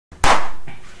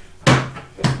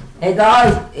Hey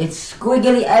guys, it's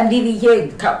Squiggly MDV here.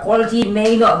 Quality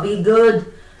may not be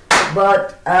good,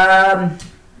 but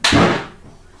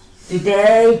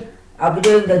today I'll be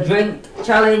doing the drink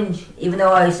challenge. Even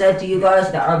though I said to you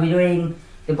guys that I'll be doing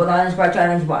the banana Sprite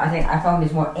challenge, but I think I found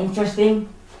this more interesting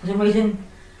for some reason.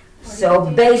 So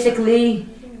basically,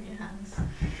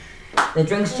 the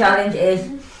drinks challenge is,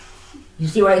 you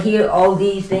see right here, all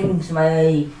these things.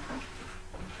 My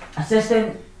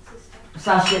assistant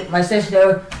 / my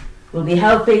sister will be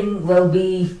helping. Will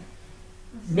be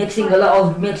mixing a lot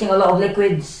of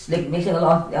liquids, like mixing a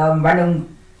lot of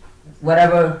random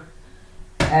whatever,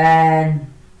 and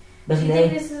basically. Do you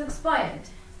think this is expired?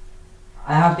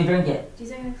 I have to drink it. Do you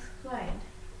think it's expired?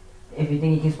 If you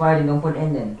think it's expired, then don't put it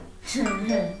in then.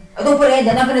 I don't put it in,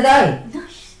 they're not gonna die.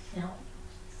 No.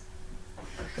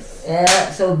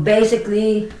 Yeah, so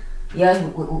basically, yeah,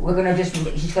 we're gonna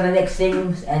she's gonna mix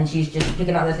things and she's just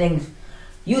picking out the things.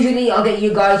 Usually I'll get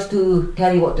you guys to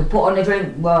tell you what to put on the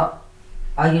drink, but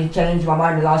I just changed my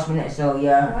mind the last minute, so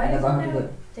yeah, I never have to do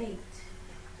it. Date?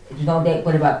 There's no date,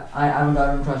 put it back. I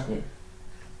don't trust it.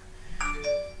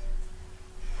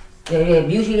 Yeah,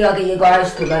 usually I'll get you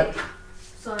guys to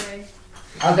Sorry.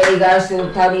 I'll get you guys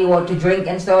to tell me what to drink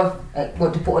and stuff, like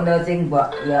what to put on the thing,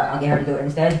 but yeah, I'll get her to do it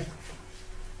instead.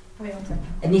 Wait 1 second.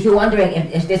 And if you're wondering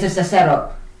if this is a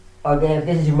setup, or if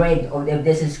this is rigged, or if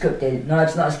this is scripted, no,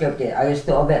 it's not scripted. I just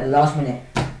thought of it at the last minute.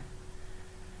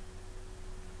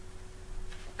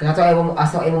 Cause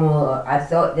I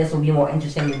thought this would be more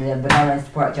interesting than the banana and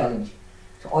Sprite challenge.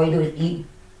 So all you do is eat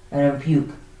and then puke.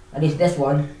 At least this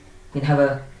one can have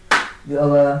a bit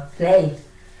of a play.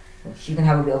 She can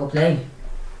have a bit of a play.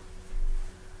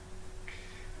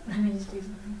 Let me just do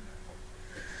something.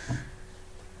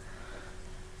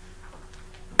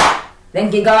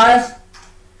 Thank you guys.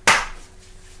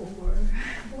 For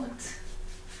what?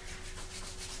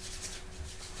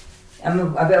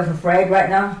 I'm a bit afraid right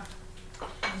now.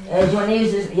 Do you want to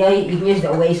use this? Yeah, you can use the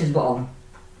Oasis bottle.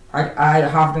 I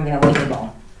half drink an Oasis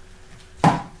bottle.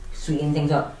 Sweeten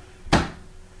things up.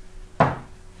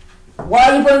 Why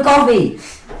are you putting coffee?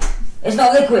 It's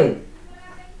not liquid.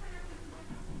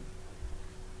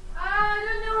 I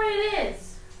don't know where it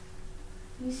is.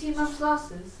 You see my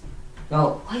glasses?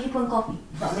 No, why are you putting coffee?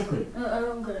 It's not liquid. I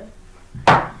don't get it.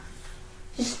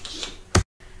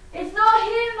 It's not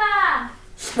here, man.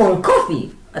 Spoon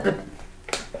coffee.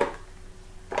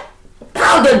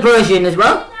 Powdered version as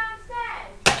well.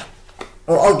 Downstairs.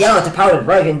 Oh yeah, it's a powdered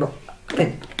version, but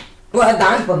what I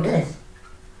died from this?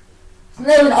 It's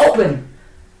not even open.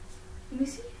 Let me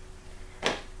see.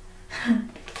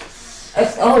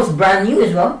 It's brand new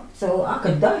as well, so I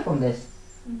could die from this.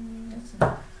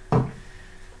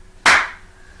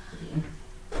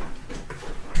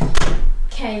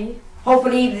 Okay.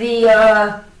 Hopefully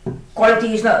the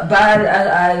quality is not bad as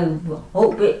I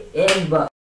hope it is, but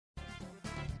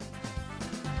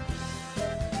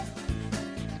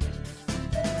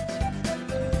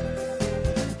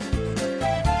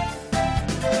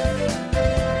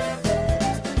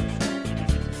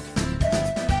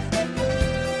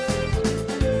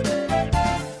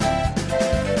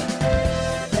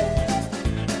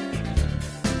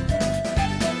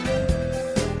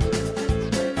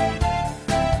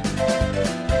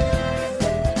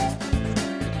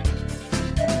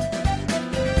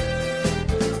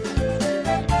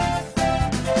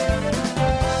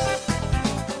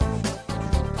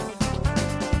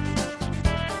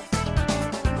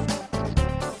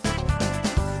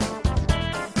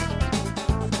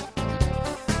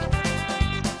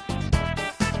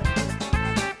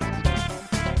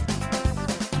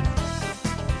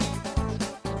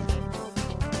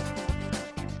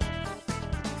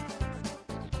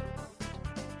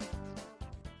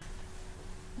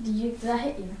Did I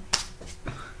hit you?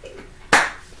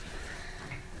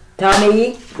 tell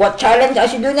me what challenge I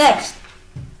should do next.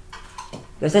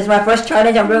 This is my first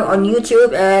challenge I'm doing on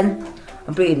YouTube and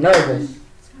I'm pretty nervous.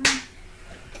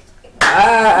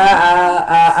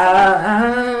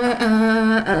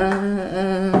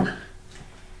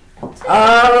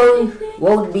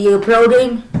 Will be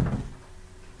uploading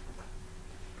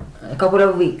in a couple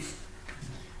of weeks.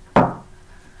 No,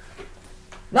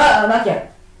 not yet.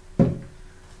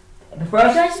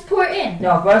 First, Should I just pour it in?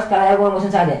 no, first tell everyone what's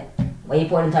inside it. What you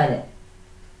put inside it.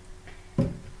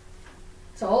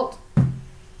 Salt,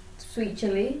 sweet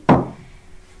chili,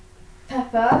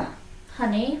 pepper,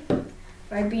 honey,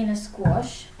 ribena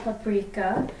squash,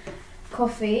 paprika,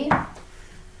 coffee,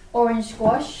 orange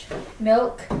squash,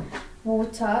 milk,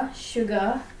 water,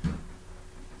 sugar.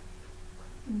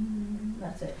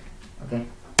 That's it. Okay.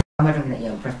 I'm not drinking it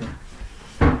yet, trust me.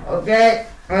 Okay.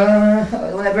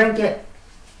 When I drink it.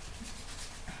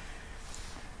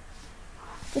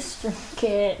 Just drink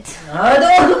it. I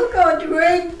don't go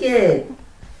drink it.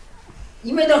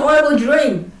 You made a horrible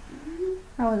drink.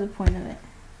 That was the point of it.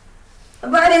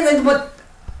 But I didn't put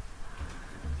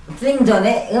things on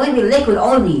it. It might be liquid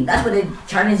only. That's what the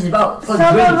challenge is about. It's called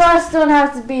Some of drinks. us don't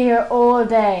have to be here all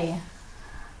day.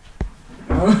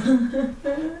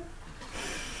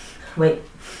 Wait.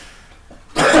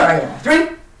 Sorry. 3,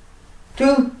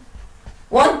 2,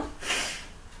 1.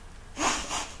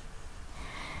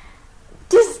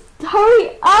 Just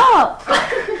hurry up!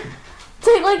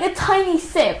 Take like a tiny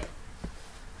sip.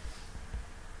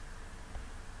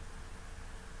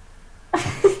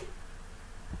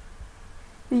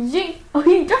 You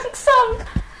drank some.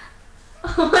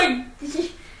 Oh my!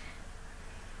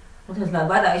 Well, that's not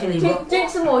bad actually. Drink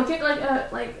some more. Drink like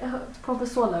a proper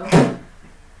swallow.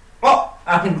 Oh,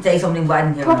 I can say something bad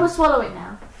in here. Proper swallow it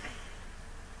now.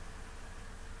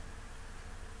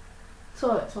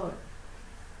 Swallow it.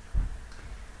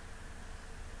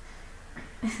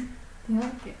 You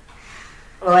like it?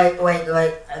 Wait.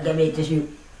 Give me a tissue.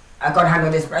 I can't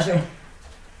handle this pressure.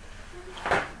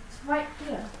 It's right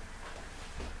here.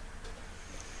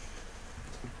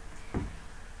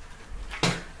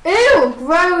 Ew!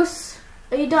 Gross!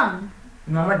 Are you done?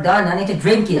 No, I'm not done. I need to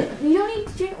drink it. You don't need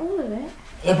to drink all of it.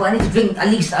 Yeah, but I need to drink at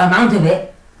least an amount of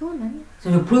it. Go on then.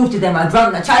 So to prove to them I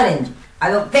drank the challenge.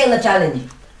 I don't fail the challenge.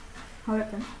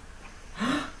 Alright then.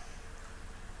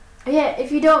 Yeah,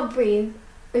 if you don't breathe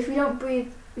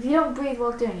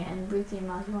while doing it and breathe through your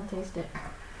mouth, you won't taste it.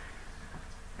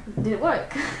 Did it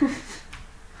work?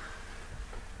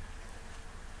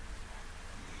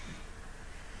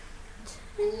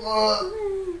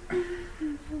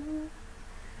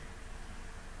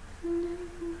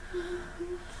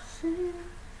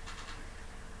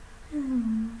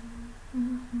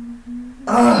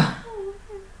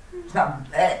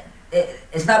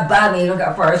 It's not bad when you drink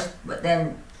it first, but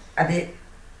then at the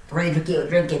ready to keep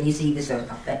drinking, you see this sort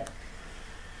of effect.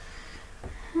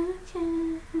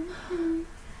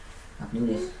 I can do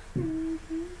this.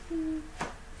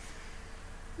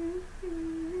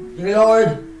 Dear Lord,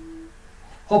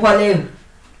 hope I live.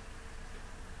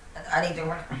 I need to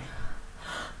work.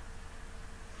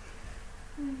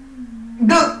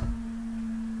 Go!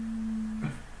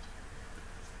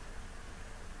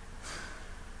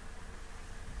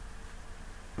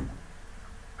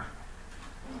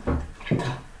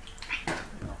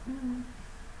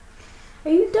 Are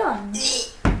you done?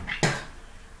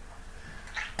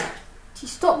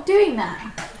 Stop doing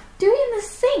that. Do it in the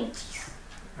sink.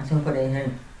 I'm gonna put it in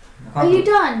here. Are you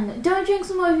done? Don't drink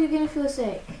some more if you're gonna feel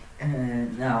sick.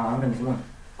 No, I'm gonna some more.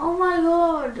 Oh my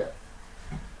god.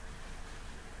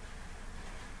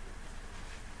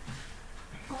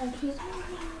 Oh, please.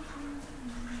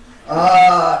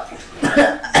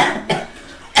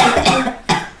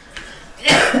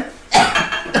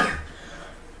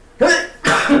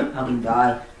 I can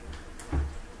die.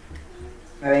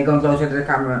 Alright, going closer to the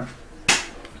camera.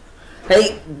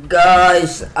 Hey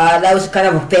guys, that was kind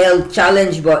of a failed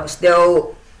challenge, but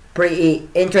still pretty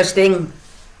interesting.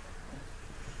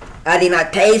 I did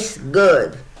not taste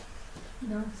good.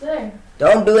 No, sir.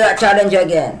 Don't do that challenge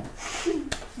again.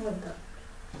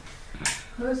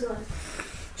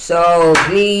 So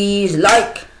please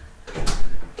like,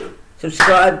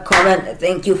 subscribe, comment.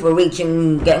 Thank you for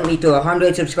getting me to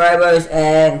 100 subscribers,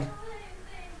 and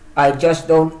I just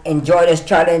don't enjoy this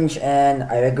challenge and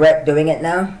I regret doing it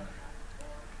now.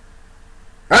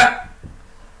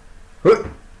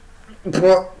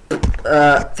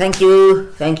 Thank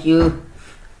you.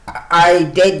 I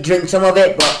did drink some of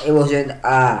it, but it wasn't.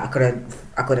 I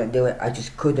couldn't do it. I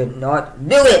just couldn't not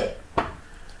do it.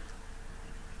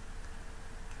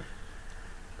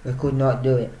 I could not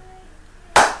do it.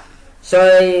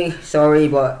 Sorry,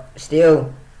 but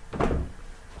still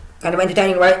kind of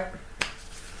entertaining, right?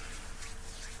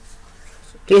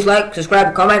 Please like,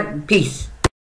 subscribe, comment, peace.